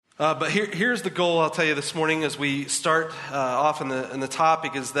But here's the goal I'll tell you this morning as we start off in the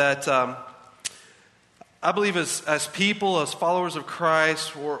topic is that I believe as people, as followers of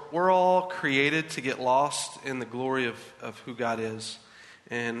Christ, we're all created to get lost in the glory of who God is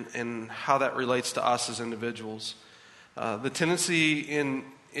and how that relates to us as individuals. The tendency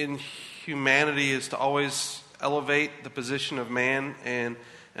in humanity is to always elevate the position of man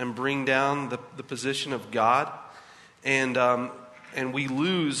and bring down the position of God. And we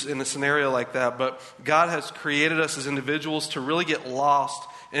lose in a scenario like that. But God has created us as individuals to really get lost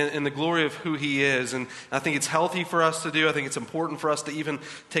in the glory of who He is. And I think it's healthy for us to do. I think it's important for us to even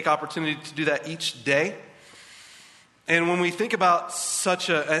take opportunity to do that each day. And when we think about such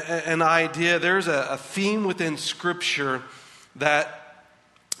an idea, there's a theme within Scripture that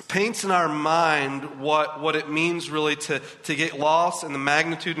paints in our mind what it means really to get lost in the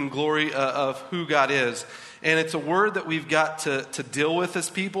magnitude and glory of who God is. And it's a word that we've got to deal with as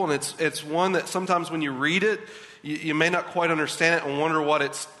people, and it's one that sometimes when you read it, you may not quite understand it and wonder what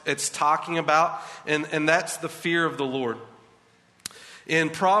it's talking about, and that's the fear of the Lord. In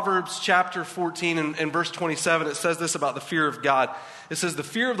Proverbs chapter 14 and verse 27, it says this about the fear of God. It says, "The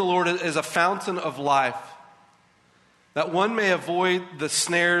fear of the Lord is a fountain of life, that one may avoid the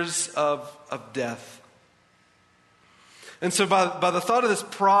snares of death." And so by the thought of this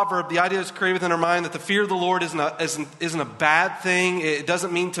proverb, the idea is created within our mind that the fear of the Lord isn't a bad thing. It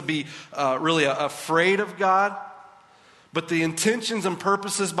doesn't mean to be really afraid of God. But the intentions and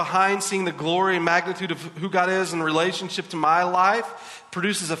purposes behind seeing the glory and magnitude of who God is in relationship to my life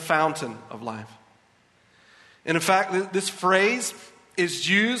produces a fountain of life. And in fact, this phrase is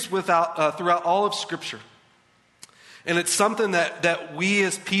used throughout all of Scripture. And it's something that we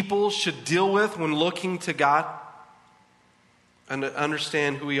as people should deal with when looking to God and to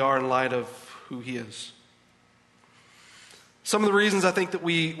understand who we are in light of who He is. Some of the reasons I think that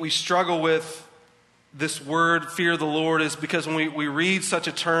we struggle with this word, fear of the Lord, is because when we read such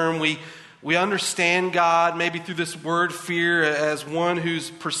a term, we understand God maybe through this word fear as one who's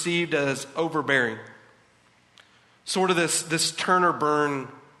perceived as overbearing. Sort of this turn or burn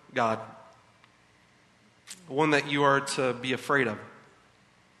God. One that you are to be afraid of.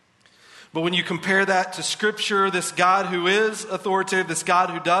 But when you compare that to Scripture, this God who is authoritative, this God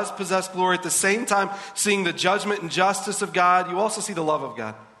who does possess glory, at the same time seeing the judgment and justice of God, you also see the love of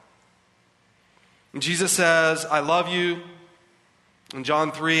God. And Jesus says, "I love you." In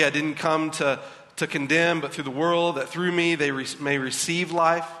John 3, "I didn't come to condemn, but through the world, that through me they may receive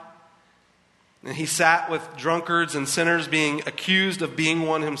life." And He sat with drunkards and sinners, being accused of being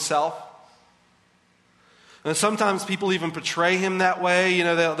one Himself. And sometimes people even portray Him that way. You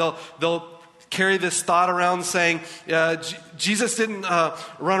know, they'll carry this thought around saying, Jesus didn't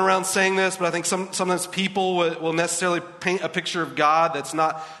run around saying this, but I think sometimes people will necessarily paint a picture of God that's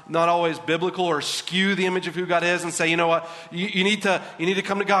not always biblical, or skew the image of who God is and say, you know what, you need to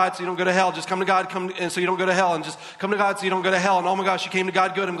come to God so you don't go to hell. Just come to God and so you don't go to hell, and just come to God so you don't go to hell. And oh my gosh, you came to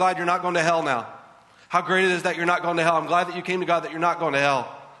God, good. I'm glad you're not going to hell now. How great it is that you're not going to hell. I'm glad that you came to God that you're not going to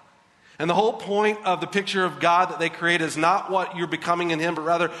hell. And the whole point of the picture of God that they create is not what you're becoming in Him, but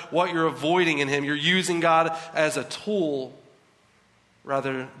rather what you're avoiding in Him. You're using God as a tool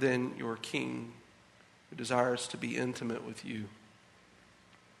rather than your King who desires to be intimate with you.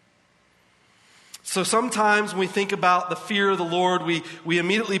 So sometimes when we think about the fear of the Lord, we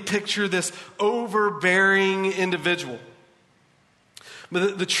immediately picture this overbearing individual.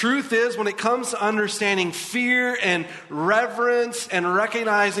 But the truth is, when it comes to understanding fear and reverence and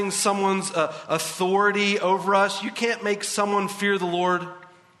recognizing someone's authority over us, you can't make someone fear the Lord.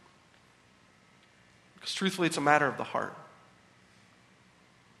 Because truthfully, it's a matter of the heart.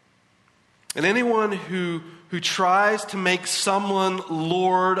 And anyone who tries to make someone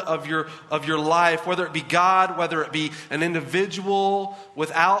Lord of your life, whether it be God, whether it be an individual,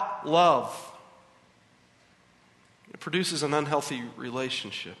 without love, produces an unhealthy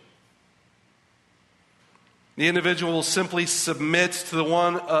relationship. The individual simply submits to the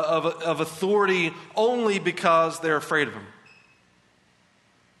one of authority only because they're afraid of him.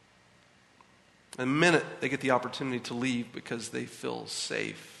 The minute they get the opportunity to leave because they feel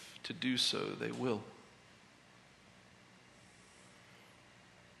safe to do so, they will.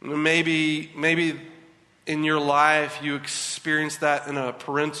 Maybe in your life you experience that in a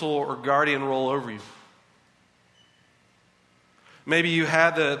parental or guardian role over you. Maybe you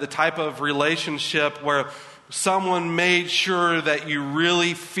had the type of relationship where someone made sure that you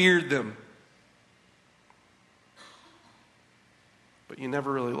really feared them, but you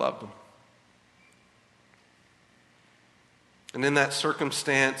never really loved them. And in that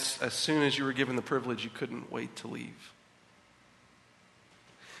circumstance, as soon as you were given the privilege, you couldn't wait to leave.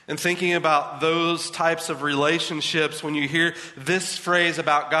 And thinking about those types of relationships, when you hear this phrase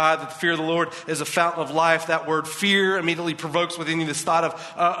about God, that the fear of the Lord is a fountain of life, that word fear immediately provokes within you this thought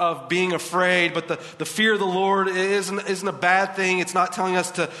of being afraid. But the fear of the Lord isn't a bad thing. It's not telling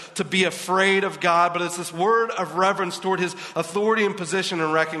us to be afraid of God, but it's this word of reverence toward his authority and position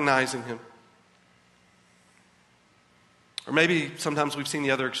and recognizing him. Or maybe sometimes we've seen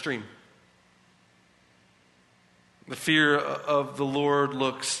the other extreme. The fear of the Lord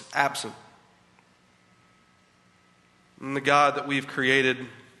looks absent. And the God that we've created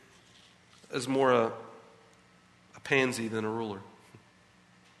is more a pansy than a ruler.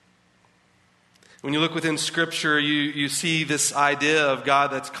 When you look within Scripture, you see this idea of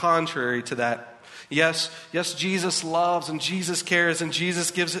God that's contrary to that. Yes, Jesus loves and Jesus cares and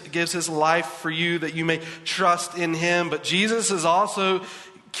Jesus gives his life for you that you may trust in him. But Jesus is also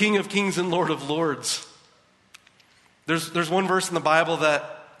King of Kings and Lord of Lords. There's one verse in the Bible that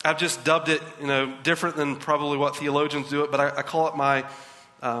I've just dubbed it, different than probably what theologians do it, but I call it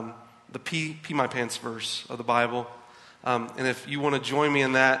the pee my pants verse of the Bible. And if you want to join me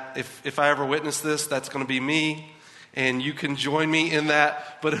in that, if I ever witness this, that's going to be me, and you can join me in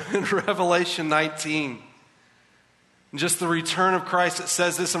that. But in Revelation 19, just the return of Christ, it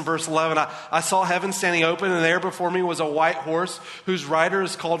says this in verse 11. I saw heaven standing open, and there before me was a white horse, whose rider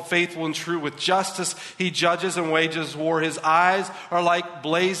is called Faithful and True. With justice he judges and wages war. His eyes are like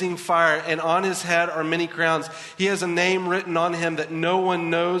blazing fire, and on his head are many crowns. He has a name written on him that no one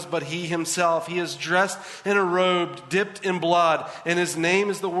knows but he himself. He is dressed in a robe dipped in blood, and his name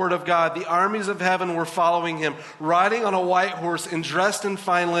is the Word of God. The armies of heaven were following him, riding on a white horse and dressed in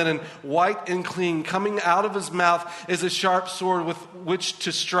fine linen, white and clean. Coming out of his mouth is a sharp sword with which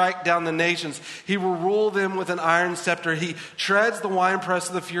to strike down the nations. He will rule them with an iron scepter. He treads the winepress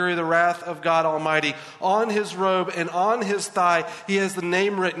of the fury of the wrath of God Almighty. On his robe and on his thigh he has the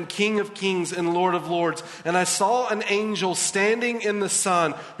name written, King of Kings and Lord of Lords. And I saw an angel standing in the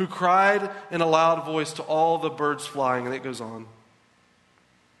sun who cried in a loud voice to all the birds flying. And it goes on.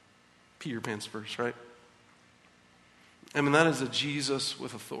 Pee your pants verse, right? I mean, that is a Jesus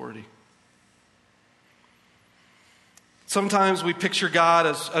with authority. Sometimes we picture God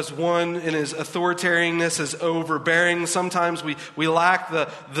as one in his authoritarianness, as overbearing. Sometimes we lack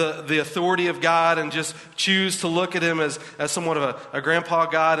the authority of God and just choose to look at him as somewhat of a grandpa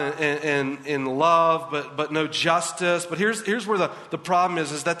God and in love, but no justice. But here's where the problem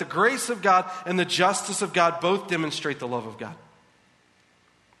is that the grace of God and the justice of God both demonstrate the love of God.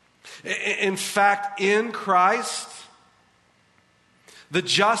 In fact, in Christ, the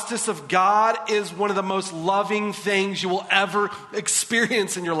justice of God is one of the most loving things you will ever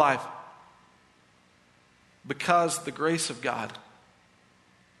experience in your life. Because the grace of God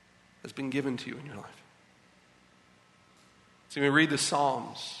has been given to you in your life. So when we read the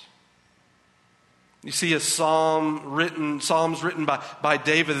Psalms, you see Psalms written by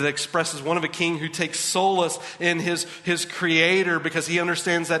David that expresses one of a king who takes solace in his creator because he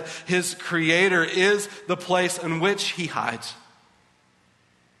understands that his creator is the place in which he hides.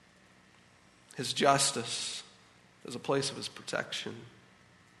 His justice is a place of his protection.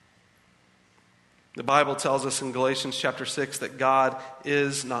 The Bible tells us in Galatians chapter 6 that God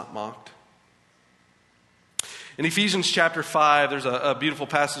is not mocked. In Ephesians chapter 5, there's a beautiful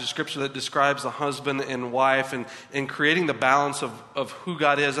passage of Scripture that describes the husband and wife and creating the balance of who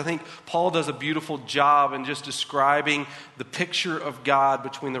God is. I think Paul does a beautiful job in just describing the picture of God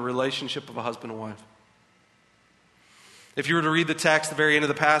between the relationship of a husband and wife. If you were to read the text, the very end of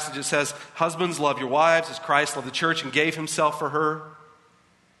the passage, it says, husbands, love your wives as Christ loved the church and gave himself for her.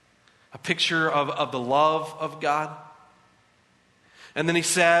 A picture of the love of God. And then he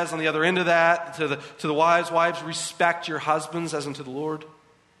says on the other end of that to the wives, respect your husbands as unto the Lord.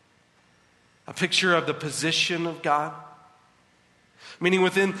 A picture of the position of God. Meaning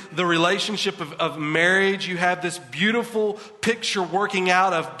within the relationship of marriage, you have this beautiful picture working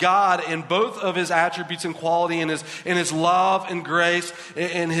out of God in both of his attributes and quality, in his love and grace,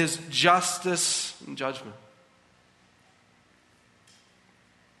 in his justice and judgment.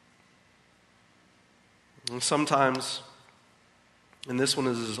 And sometimes, and this one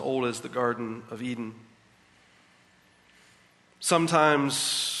is as old as the Garden of Eden,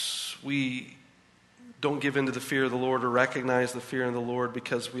 sometimes we don't give in to the fear of the Lord or recognize the fear of the Lord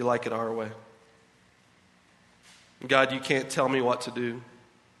because we like it our way. God, you can't tell me what to do.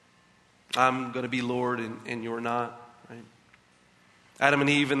 I'm going to be Lord and you're not. Right? Adam and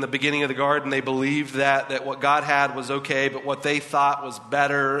Eve in the beginning of the garden, they believed that what God had was okay, but what they thought was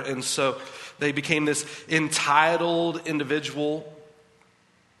better. And so they became this entitled individual.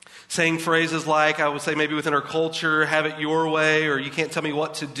 Saying phrases like, I would say maybe within our culture, have it your way, or you can't tell me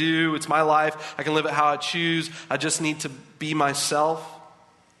what to do. It's my life. I can live it how I choose. I just need to be myself.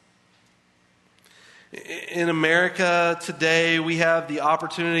 In America today, we have the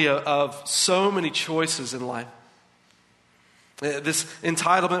opportunity of so many choices in life. This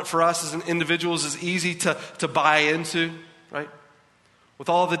entitlement for us as individuals is easy to buy into, right? With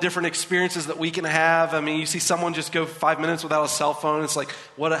all the different experiences that we can have. I mean, you see someone just go 5 minutes without a cell phone. It's like,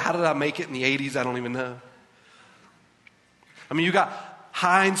 how did I make it in the 80s? I don't even know. I mean, you got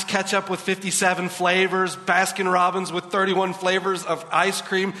Heinz ketchup with 57 flavors, Baskin Robbins with 31 flavors of ice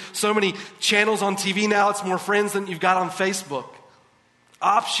cream. So many channels on TV now, it's more friends than you've got on Facebook.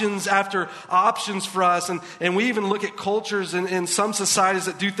 Options after options for us. And we even look at cultures in some societies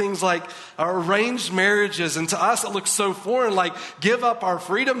that do things like arranged marriages. And to us, it looks so foreign, like give up our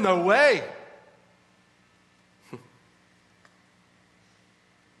freedom? No way.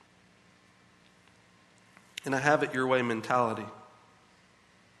 And a have it your way mentality.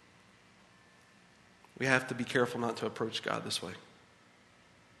 We have to be careful not to approach God this way.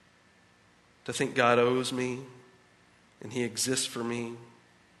 To think God owes me and He exists for me.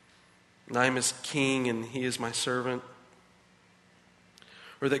 And I'm His king and He is my servant.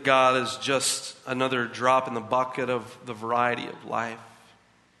 Or that God is just another drop in the bucket of the variety of life.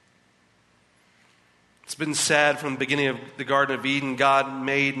 It's been said from the beginning of the Garden of Eden, God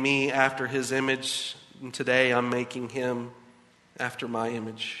made me after His image, and today I'm making Him after my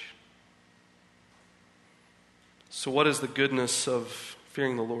image. So what is the goodness of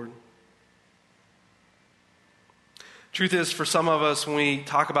fearing the Lord? Truth is, for some of us, when we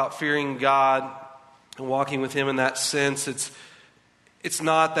talk about fearing God and walking with Him in that sense, it's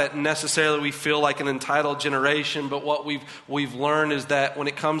not that necessarily we feel like an entitled generation, but what we've learned is that when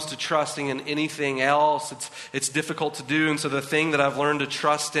it comes to trusting in anything else, it's difficult to do. And so the thing that I've learned to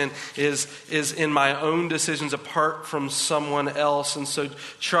trust in is in my own decisions apart from someone else. And so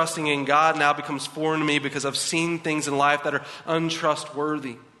trusting in God now becomes foreign to me because I've seen things in life that are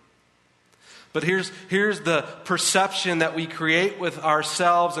untrustworthy. But here's the perception that we create with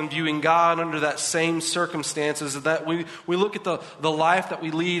ourselves and viewing God under that same circumstances, is that we look at the life that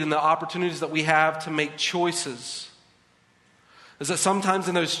we lead and the opportunities that we have to make choices. Is that sometimes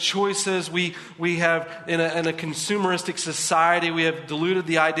in those choices we have, in a consumeristic society, we have diluted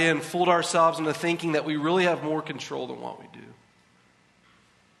the idea and fooled ourselves into thinking that we really have more control than what we do.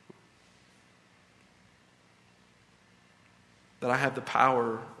 That I have the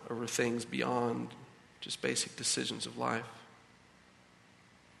power over things beyond just basic decisions of life.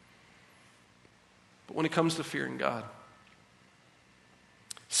 But when it comes to fearing God,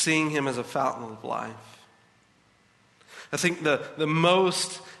 seeing Him as a fountain of life, I think the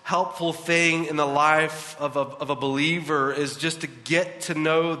most helpful thing in the life of a believer is just to get to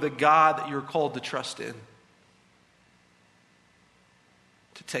know the God that you're called to trust in.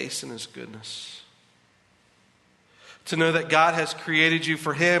 To taste in His goodness. To know that God has created you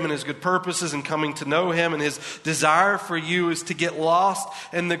for Him and His good purposes and coming to know Him, and His desire for you is to get lost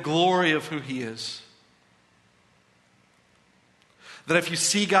in the glory of who He is. That if you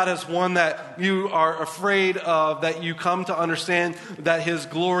see God as one that you are afraid of, that you come to understand that His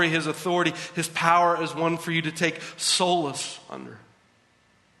glory, His authority, His power is one for you to take solace under.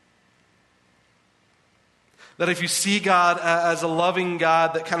 That if you see God as a loving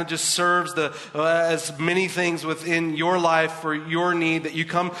God that kind of just serves as many things within your life for your need, that you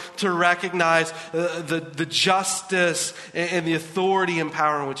come to recognize the justice and the authority and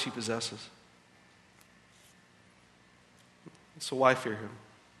power in which He possesses. So why fear Him?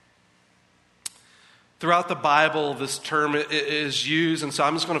 Throughout the Bible, this term is used, and so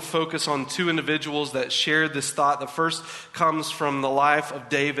I'm just going to focus on two individuals that shared this thought. The first comes from the life of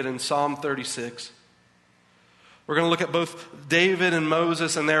David in Psalm 36. We're going to look at both David and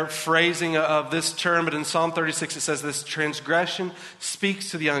Moses and their phrasing of this term, but in Psalm 36 it says this: transgression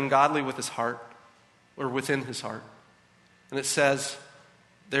speaks to the ungodly with his heart, or within his heart. And it says,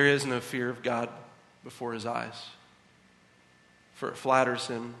 there is no fear of God before his eyes, for it flatters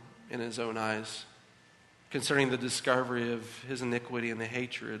him in his own eyes, concerning the discovery of his iniquity and the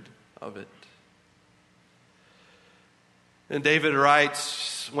hatred of it. And David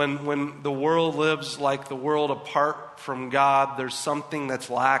writes, when the world lives like the world apart from God, there's something that's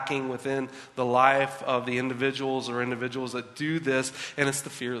lacking within the life of the individuals or individuals that do this, and it's the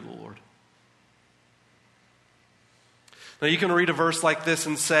fear of the Lord. Now you can read a verse like this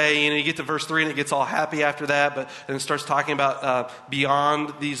and say, you get to verse 3 and it gets all happy after that, but then it starts talking about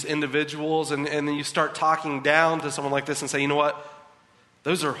beyond these individuals, and then you start talking down to someone like this and say, you know what?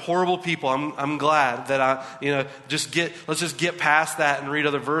 Those are horrible people. I'm glad that let's just get past that and read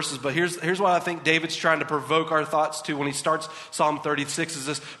other verses. But here's what I think David's trying to provoke our thoughts to when he starts Psalm 36 is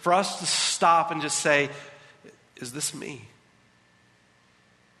this: for us to stop and just say, is this me?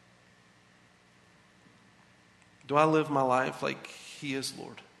 Do I live my life like He is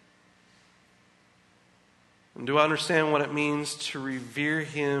Lord? And do I understand what it means to revere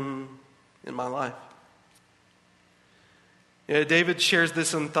Him in my life? Yeah, David shares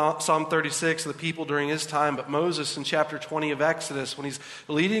this in Psalm 36 of the people during his time, but Moses in chapter 20 of Exodus, when he's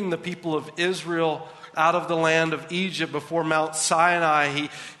leading the people of Israel out of the land of Egypt before Mount Sinai,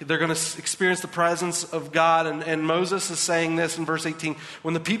 they're going to experience the presence of God. And Moses is saying this in verse 18,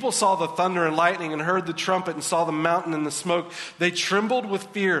 when the people saw the thunder and lightning and heard the trumpet and saw the mountain and the smoke, they trembled with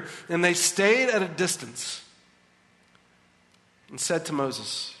fear and they stayed at a distance and said to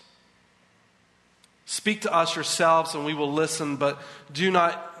Moses, speak to us yourselves and we will listen, but do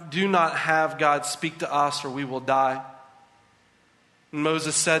not have God speak to us or we will die. And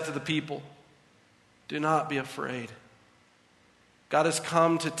Moses said to the people, do not be afraid. God has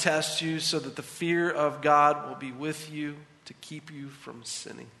come to test you so that the fear of God will be with you to keep you from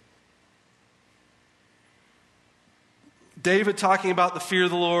sinning. David talking about the fear of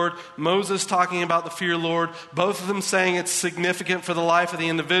the Lord, Moses talking about the fear of the Lord, both of them saying it's significant for the life of the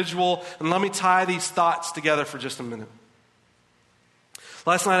individual. And let me tie these thoughts together for just a minute.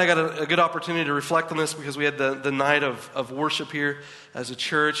 Last night I got a good opportunity to reflect on this because we had the night of worship here as a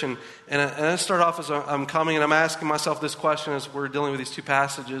church. And I start off as I'm coming and I'm asking myself this question as we're dealing with these two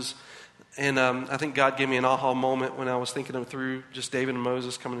passages. And I think God gave me an aha moment when I was thinking through just David and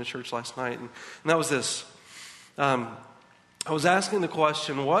Moses coming to church last night. And that was this. I was asking the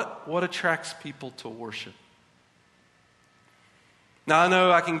question, what attracts people to worship? Now, I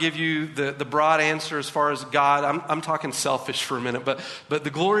know I can give you the broad answer as far as God. I'm talking selfish for a minute, but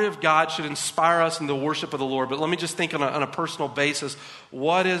the glory of God should inspire us in the worship of the Lord. But let me just think on a personal basis.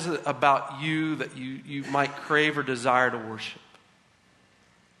 What is it about you that you might crave or desire to worship?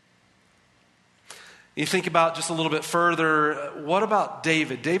 You think about just a little bit further, what about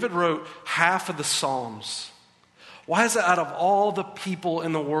David? David wrote half of the Psalms. Why is it out of all the people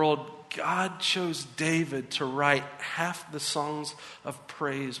in the world, God chose David to write half the songs of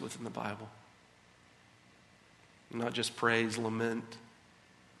praise within the Bible? Not just praise, lament,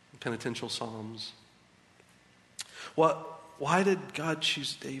 penitential psalms. Why did God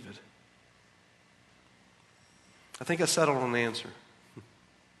choose David? I think I settled on the answer.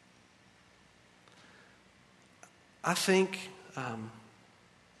 I think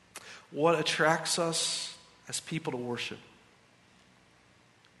what attracts us as people to worship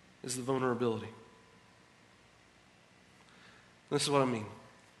is the vulnerability. This is what I mean.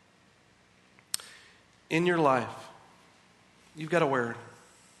 In your life, you've got to wear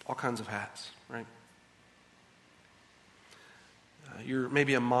all kinds of hats, right? You're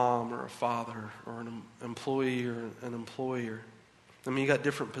maybe a mom or a father or an employee or an employer. I mean, you got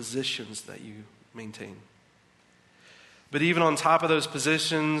different positions that you maintain. But even on top of those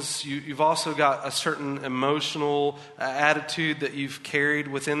positions, you've also got a certain emotional attitude that you've carried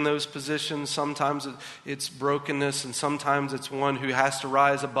within those positions. Sometimes it's brokenness, and sometimes it's one who has to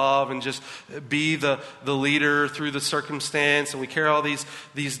rise above and just be the leader through the circumstance. And we carry all these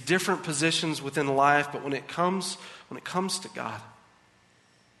different positions within life. But when it comes to God,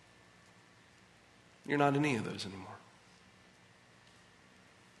 you're not any of those anymore.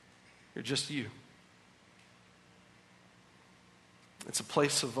 You're just you. It's a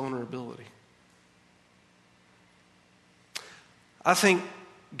place of vulnerability. I think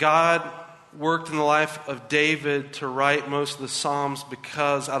God worked in the life of David to write most of the Psalms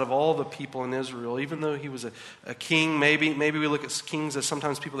because out of all the people in Israel, even though he was a king, maybe we look at kings as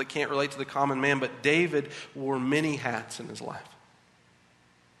sometimes people that can't relate to the common man, but David wore many hats in his life.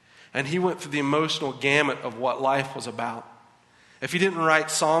 And he went through the emotional gamut of what life was about. If he didn't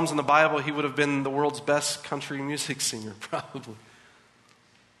write Psalms in the Bible, he would have been the world's best country music singer, probably.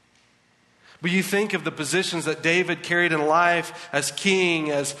 But you think of the positions that David carried in life as king,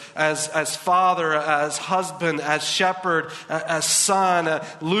 as father, as husband, as shepherd, as son,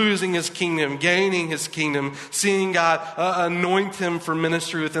 losing his kingdom, gaining his kingdom, seeing God anoint him for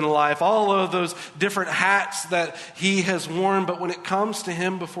ministry within life. All of those different hats that he has worn. But when it comes to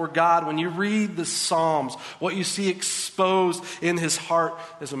him before God, when you read the Psalms, what you see exposed in his heart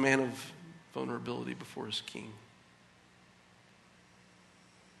is a man of vulnerability before his king.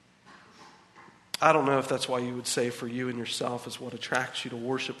 I don't know if that's why you would say for you and yourself is what attracts you to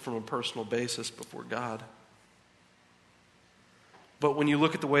worship from a personal basis before God. But when you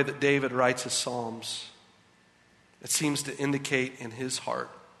look at the way that David writes his Psalms, it seems to indicate in his heart.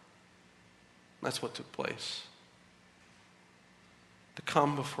 That's what took place. To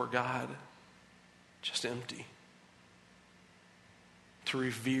come before God just empty. To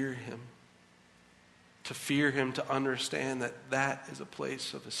revere him. To fear him, to understand that that is a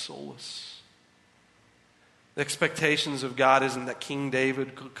place of his solace. The expectations of God isn't that King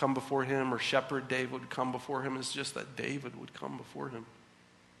David could come before him or Shepherd David would come before him. It's just that David would come before him.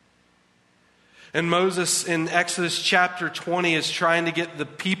 And Moses in Exodus chapter 20 is trying to get the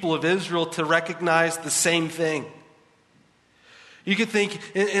people of Israel to recognize the same thing. You could think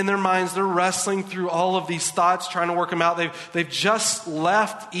in their minds, they're wrestling through all of these thoughts, trying to work them out. They've just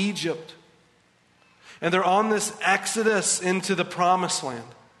left Egypt. And they're on this exodus into the promised land.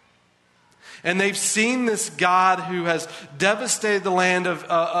 And they've seen this God who has devastated the land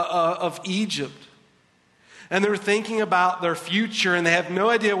of Egypt. And they're thinking about their future, and they have no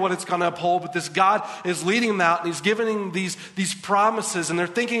idea what it's going to uphold. But this God is leading them out, and he's giving them these promises. And they're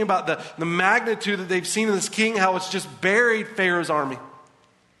thinking about the magnitude that they've seen in this king, how it's just buried Pharaoh's army.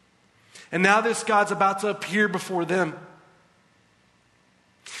 And now this God's about to appear before them.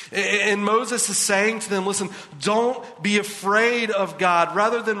 And Moses is saying to them, listen, don't be afraid of God.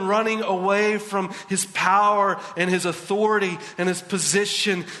 Rather than running away from his power and his authority and his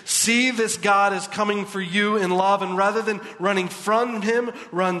position, see this God is coming for you in love. And rather than running from him,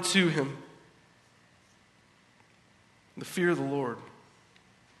 run to him. The fear of the Lord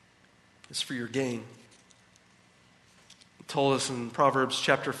is for your gain. It told us in Proverbs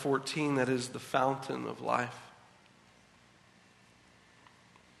chapter 14 that is the fountain of life.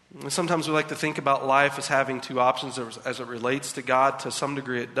 Sometimes we like to think about life as having two options as it relates to God. To some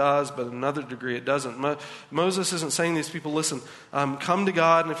degree it does, but another degree it doesn't. Moses isn't saying to these people, listen, come to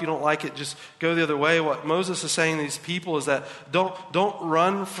God, and if you don't like it, just go the other way. What Moses is saying to these people is that don't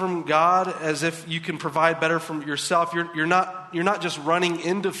run from God as if you can provide better from yourself. You're not just running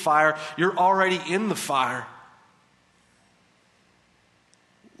into fire, you're already in the fire.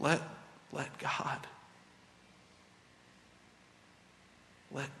 Let God.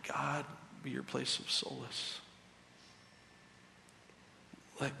 Let God be your place of solace.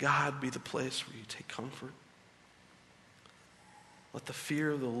 Let God be the place where you take comfort. Let the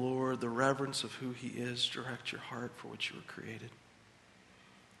fear of the Lord, the reverence of who he is, direct your heart for which you were created.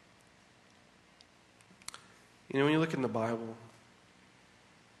 You know, when you look in the Bible,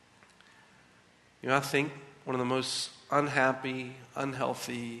 I think one of the most unhappy,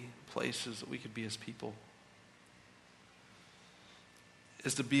 unhealthy places that we could be as people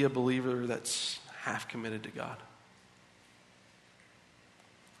is to be a believer that's half committed to God.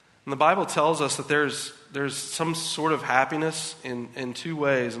 And the Bible tells us that there's some sort of happiness in two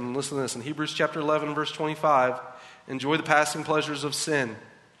ways. And listen to this. In Hebrews chapter 11, verse 25, enjoy the passing pleasures of sin.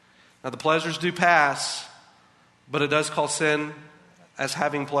 Now the pleasures do pass, but it does call sin as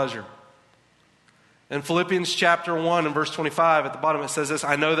having pleasure. In Philippians chapter 1 and verse 25, at the bottom it says this,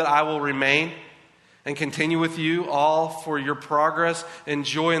 I know that I will remain and continue with you all for your progress and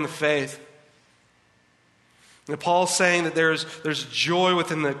joy in the faith. And Paul's saying that there's joy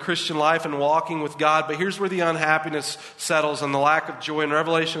within the Christian life and walking with God, but here's where the unhappiness settles and the lack of joy. In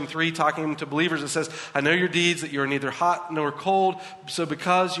Revelation 3, talking to believers, it says, I know your deeds, that you are neither hot nor cold, so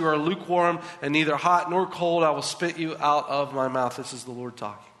because you are lukewarm and neither hot nor cold, I will spit you out of my mouth. This is the Lord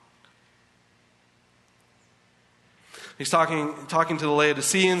talking. He's talking to the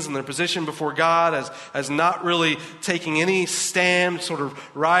Laodiceans and their position before God as not really taking any stand, sort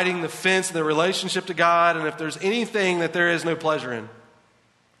of riding the fence in their relationship to God. And if there's anything that there is no pleasure in,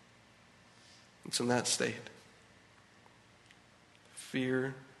 it's in that state.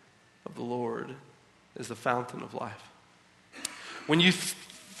 Fear of the Lord is the fountain of life. When you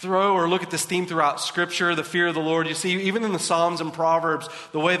throw or look at this theme throughout Scripture, the fear of the Lord, you see even in the Psalms and Proverbs,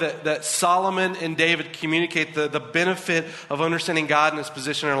 the way that Solomon and David communicate the benefit of understanding God and his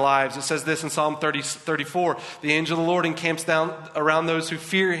position in our lives. It says this in Psalm 34, the angel of the Lord encamps down around those who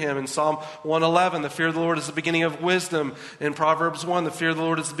fear him. In Psalm 111, the fear of the Lord is the beginning of wisdom. In Proverbs 1, the fear of the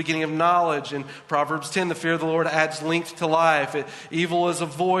Lord is the beginning of knowledge. In Proverbs 10, the fear of the Lord adds length to life. Evil is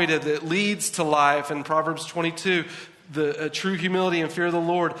avoided, it leads to life. In Proverbs 22, the true humility and fear of the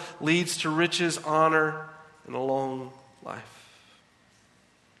Lord leads to riches, honor, and a long life.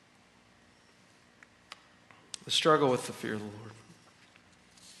 The struggle with the fear of the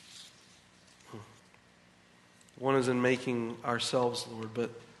Lord. One is in making ourselves Lord,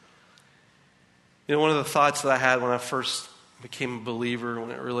 but one of the thoughts that I had when I first became a believer,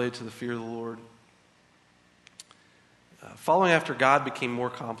 when it related to the fear of the Lord, following after God became more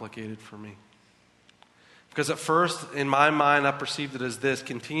complicated for me. Because at first, in my mind, I perceived it as this,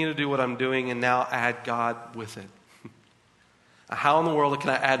 continue to do what I'm doing and now add God with it. How in the world can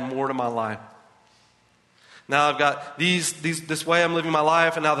I add more to my life? Now I've got this way I'm living my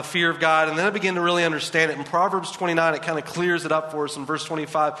life, and now the fear of God. And then I begin to really understand it. In Proverbs 29, it kind of clears it up for us in verse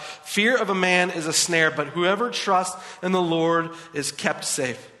 25. Fear of a man is a snare, but whoever trusts in the Lord is kept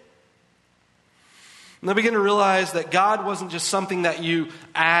safe. And I begin to realize that God wasn't just something that you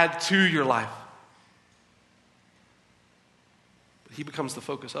add to your life, but He becomes the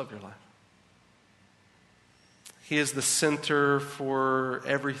focus of your life. He is the center for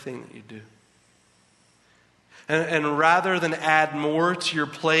everything that you do. And rather than add more to your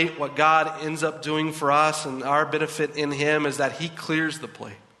plate, what God ends up doing for us and our benefit in Him is that He clears the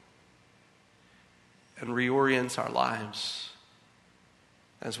plate and reorients our lives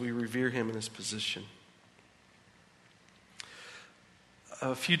as we revere Him in His position.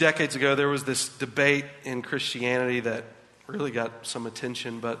 A few decades ago, there was this debate in Christianity that really got some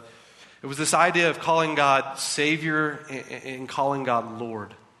attention, but it was this idea of calling God Savior and calling God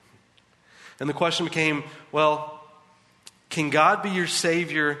Lord. And the question became, well, can God be your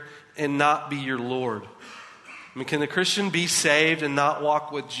Savior and not be your Lord? I mean, can a Christian be saved and not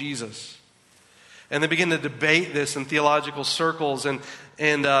walk with Jesus? And they began to debate this in theological circles, and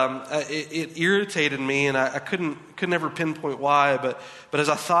it irritated me, and I could never pinpoint why, but as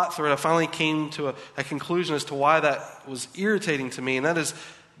I thought through it, I finally came to a conclusion as to why that was irritating to me, and that is,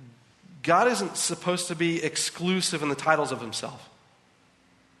 God isn't supposed to be exclusive in the titles of Himself.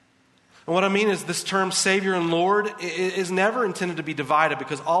 And what I mean is this term Savior and Lord is never intended to be divided,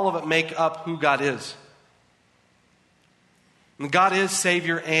 because all of it make up who God is. And God is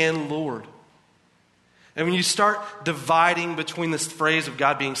Savior and Lord. And when you start dividing between this phrase of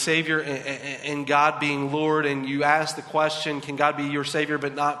God being Savior and God being Lord, and you ask the question, can God be your Savior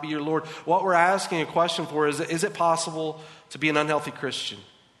but not be your Lord? What we're asking a question for is it possible to be an unhealthy Christian?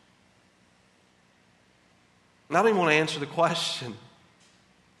 And I don't even want to answer the question.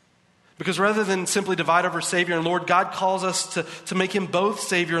 Because rather than simply divide over Savior and Lord, God calls us to make Him both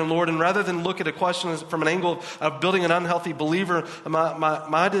Savior and Lord. And rather than look at a question from an angle of building an unhealthy believer,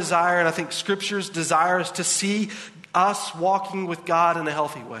 my desire, and I think Scripture's desire, is to see us walking with God in a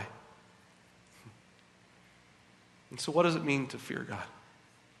healthy way. And so what does it mean to fear God?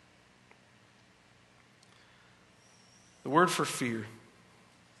 The word for fear,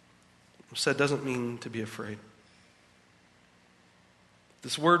 said, doesn't mean to be afraid.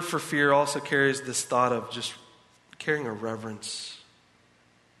 This word for fear also carries this thought of just carrying a reverence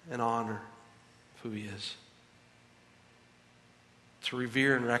and honor of who He is. To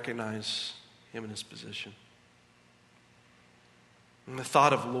revere and recognize Him in His position. And the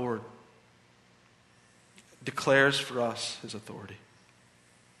thought of Lord declares for us His authority.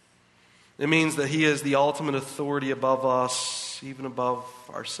 It means that He is the ultimate authority above us, even above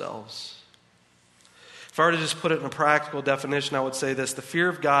ourselves. If I were to just put it in a practical definition, I would say this: the fear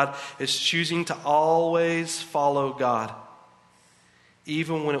of God is choosing to always follow God,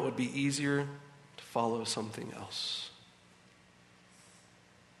 even when it would be easier to follow something else.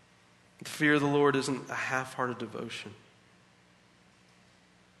 The fear of the Lord isn't a half-hearted devotion.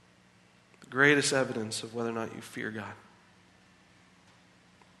 The greatest evidence of whether or not you fear God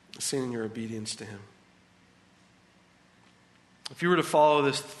is seen in your obedience to Him. If you were to follow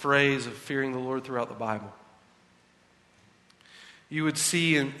this phrase of fearing the Lord throughout the Bible, you would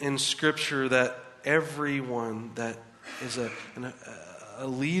see in Scripture that everyone that is a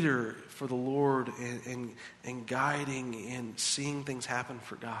leader for the Lord and guiding and seeing things happen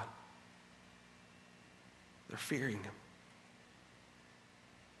for God, they're fearing Him.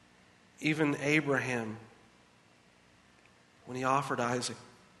 Even Abraham, when he offered Isaac,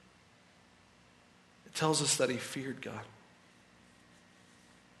 it tells us that he feared God.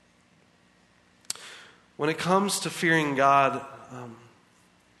 When it comes to fearing God,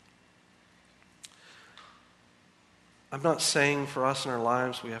 I'm not saying for us in our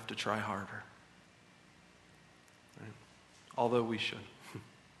lives we have to try harder. Right? Although we should.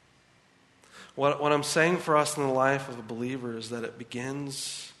 What I'm saying for us in the life of a believer is that it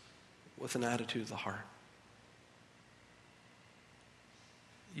begins with an attitude of the heart.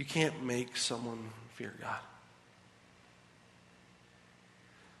 You can't make someone fear God.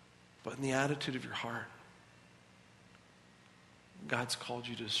 But in the attitude of your heart, God's called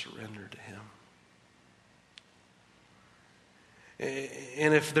you to surrender to Him.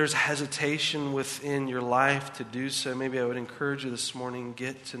 And if there's hesitation within your life to do so, maybe I would encourage you this morning,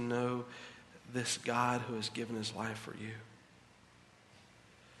 get to know this God who has given His life for you.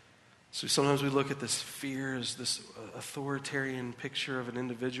 So sometimes we look at this fear as this authoritarian picture of an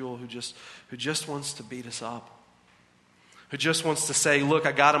individual who just wants to beat us up. Who just wants to say, look,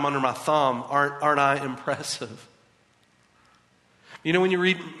 I got him under my thumb. Aren't I impressive? You know, when you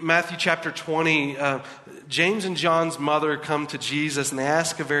read Matthew chapter 20, James and John's mother come to Jesus and they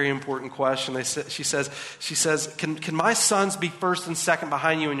ask a very important question. She says, can my sons be first and second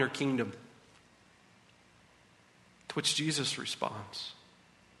behind you in your kingdom? To which Jesus responds,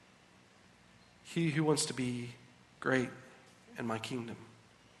 he who wants to be great in my kingdom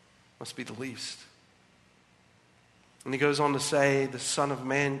must be the least. And he goes on to say, the Son of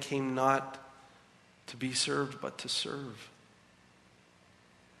Man came not to be served, but to serve.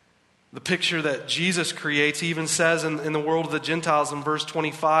 The picture that Jesus creates, he even says in the world of the Gentiles in verse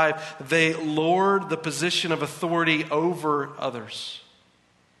 25, they lord the position of authority over others.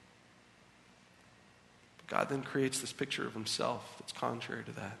 God then creates this picture of himself that's contrary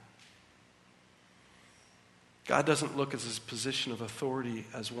to that. God doesn't look at his position of authority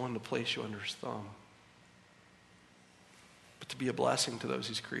as one to place you under his thumb, but to be a blessing to those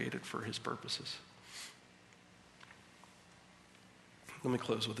he's created for his purposes. Let me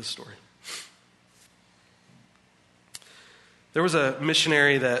close with this story. There was a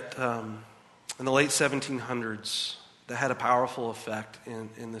missionary that in the late 1700s that had a powerful effect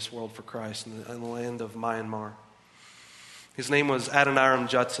in this world for Christ, in the land of Myanmar. His name was Adoniram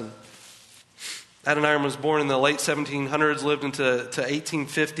Judson. Adoniram was born in the late 1700s, lived into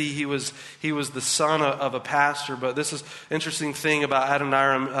 1850. He was the son of a pastor. But this is an interesting thing about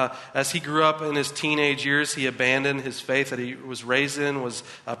Adoniram. As he grew up in his teenage years, he abandoned his faith that he was raised in, was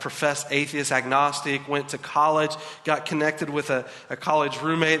a professed atheist, agnostic, went to college, got connected with a college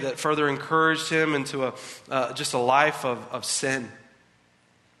roommate that further encouraged him into just a life of sin.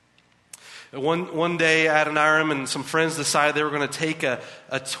 One day, Adoniram and some friends decided they were going to take a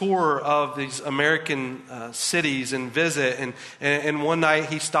tour of these American cities and visit. And one night,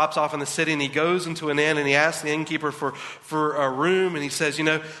 he stops off in the city and he goes into an inn and he asks the innkeeper for a room. And he says, you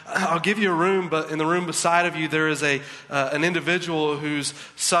know, I'll give you a room, but in the room beside of you, there is an individual who's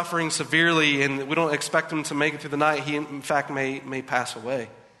suffering severely and we don't expect him to make it through the night. He, in fact, may pass away.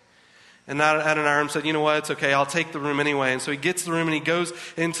 And Adoniram said, you know what, it's okay, I'll take the room anyway. And so he gets the room and he goes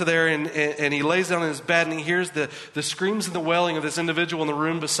into there and he lays down in his bed and he hears the screams and the wailing of this individual in the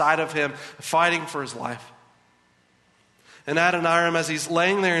room beside of him fighting for his life. And Adoniram, as he's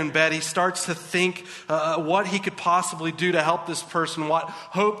laying there in bed, he starts to think what he could possibly do to help this person. What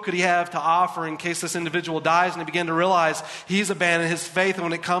hope could he have to offer in case this individual dies? And he began to realize he's abandoned his faith. And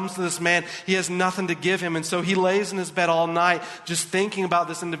when it comes to this man, he has nothing to give him. And so he lays in his bed all night just thinking about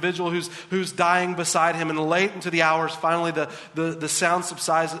this individual who's dying beside him. And late into the hours, finally the sound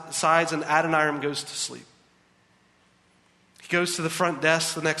subsides and Adoniram goes to sleep. He goes to the front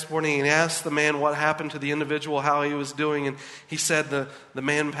desk the next morning and asks the man what happened to the individual, how he was doing. And he said the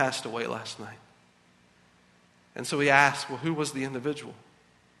man passed away last night. And so he asked, well, who was the individual?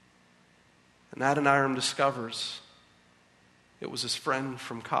 And Adoniram discovers it was his friend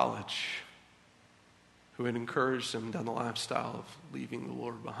from college who had encouraged him down the lifestyle of leaving the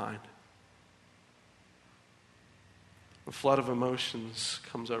Lord behind. A flood of emotions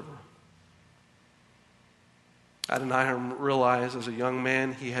comes over him. Adoniram realized as a young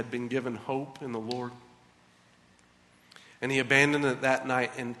man he had been given hope in the Lord. And he abandoned it that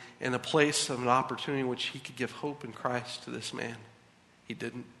night in a place of an opportunity in which he could give hope in Christ to this man. He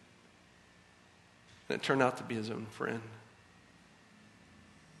didn't. And it turned out to be his own friend.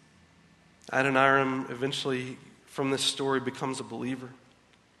 Adoniram eventually, from this story, becomes a believer.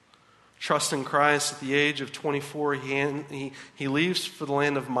 Trusting Christ at the age of 24, he leaves for the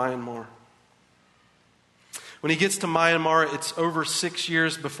land of Myanmar. When he gets to Myanmar, it's over 6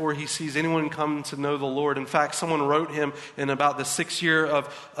 years before he sees anyone come to know the Lord. In fact, someone wrote him in about the 6th year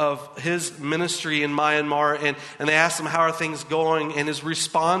of his ministry in Myanmar, and they asked him, how are things going? And his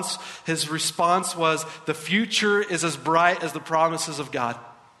response was, the future is as bright as the promises of God.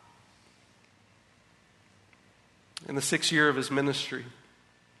 In the 6th year of his ministry,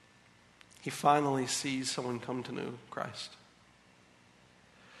 he finally sees someone come to know Christ.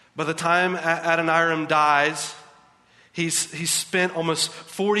 By the time Adoniram dies, he's spent almost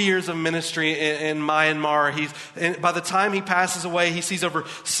 40 years of ministry in Myanmar. And by the time he passes away, he sees over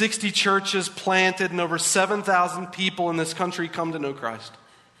 60 churches planted and over 7,000 people in this country come to know Christ.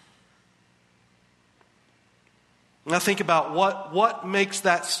 Now think about what makes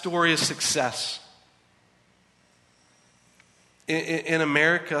that story a success. In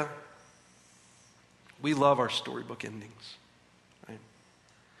America, we love our storybook endings.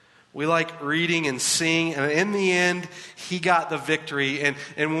 We like reading and seeing, and in the end, he got the victory. And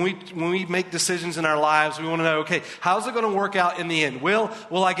when we make decisions in our lives, we want to know, okay, how's it going to work out in the end? Will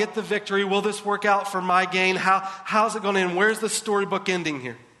I get the victory? Will this work out for my gain? How's it going to end? Where's the storybook ending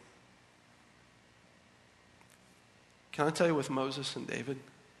here? Can I tell you, with Moses and David,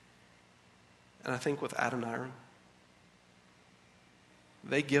 and I think with Adoniram,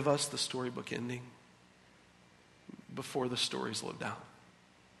 they give us the storybook ending before the story's lived out.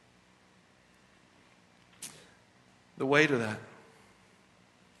 The way to that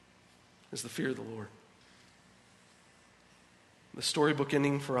is the fear of the Lord. The storybook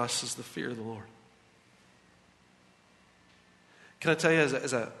ending for us is the fear of the Lord. Can I tell you,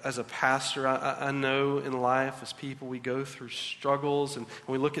 as a pastor, I know in life, as people, we go through struggles and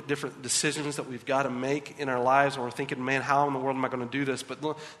we look at different decisions that we've got to make in our lives, and we're thinking, man, how in the world am I going to do this? But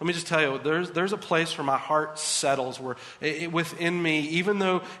let me just tell you, there's a place where my heart settles, where within me, even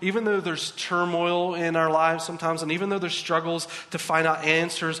though there's turmoil in our lives sometimes, and even though there's struggles to find out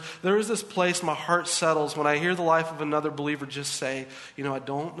answers, there is this place my heart settles when I hear the life of another believer just say, I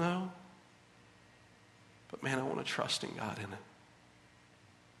don't know, but man, I want to trust in God in it.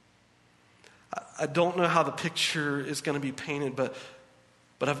 I don't know how the picture is going to be painted, but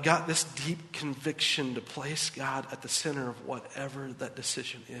I've got this deep conviction to place God at the center of whatever that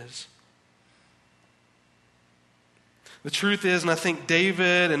decision is. The truth is, and I think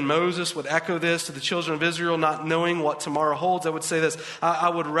David and Moses would echo this to the children of Israel, not knowing what tomorrow holds. I would say this: I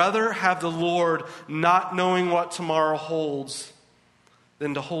would rather have the Lord not knowing what tomorrow holds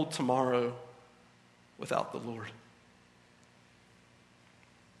than to hold tomorrow without the Lord.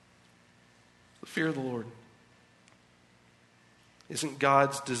 The fear of the Lord isn't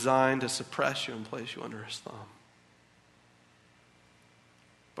God's design to suppress you and place you under his thumb,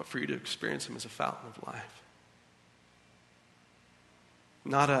 but for you to experience him as a fountain of life.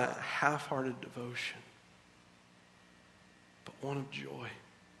 Not a half-hearted devotion, but one of joy.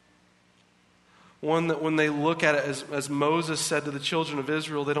 One that when they look at it, as Moses said to the children of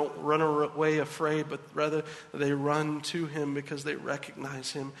Israel, they don't run away afraid, but rather they run to him because they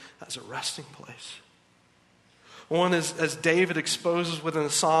recognize him as a resting place. One, as David exposes within the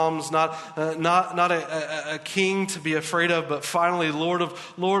Psalms, not a king to be afraid of, but finally Lord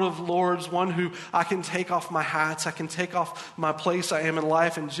of Lords, one who I can take off my hats, I can take off my place I am in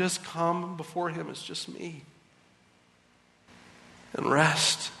life and just come before him as just me and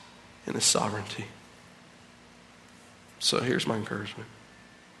rest in his sovereignty. So here's my encouragement.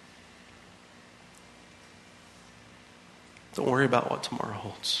 Don't worry about what tomorrow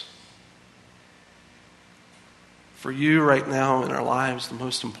holds. For you right now in our lives, the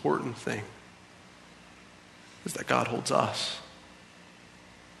most important thing is that God holds us.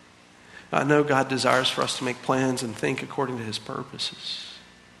 I know God desires for us to make plans and think according to his purposes.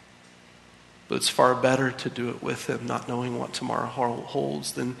 But it's far better to do it with him, not knowing what tomorrow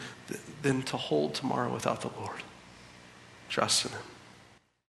holds, than to hold tomorrow without the Lord. Trust in him.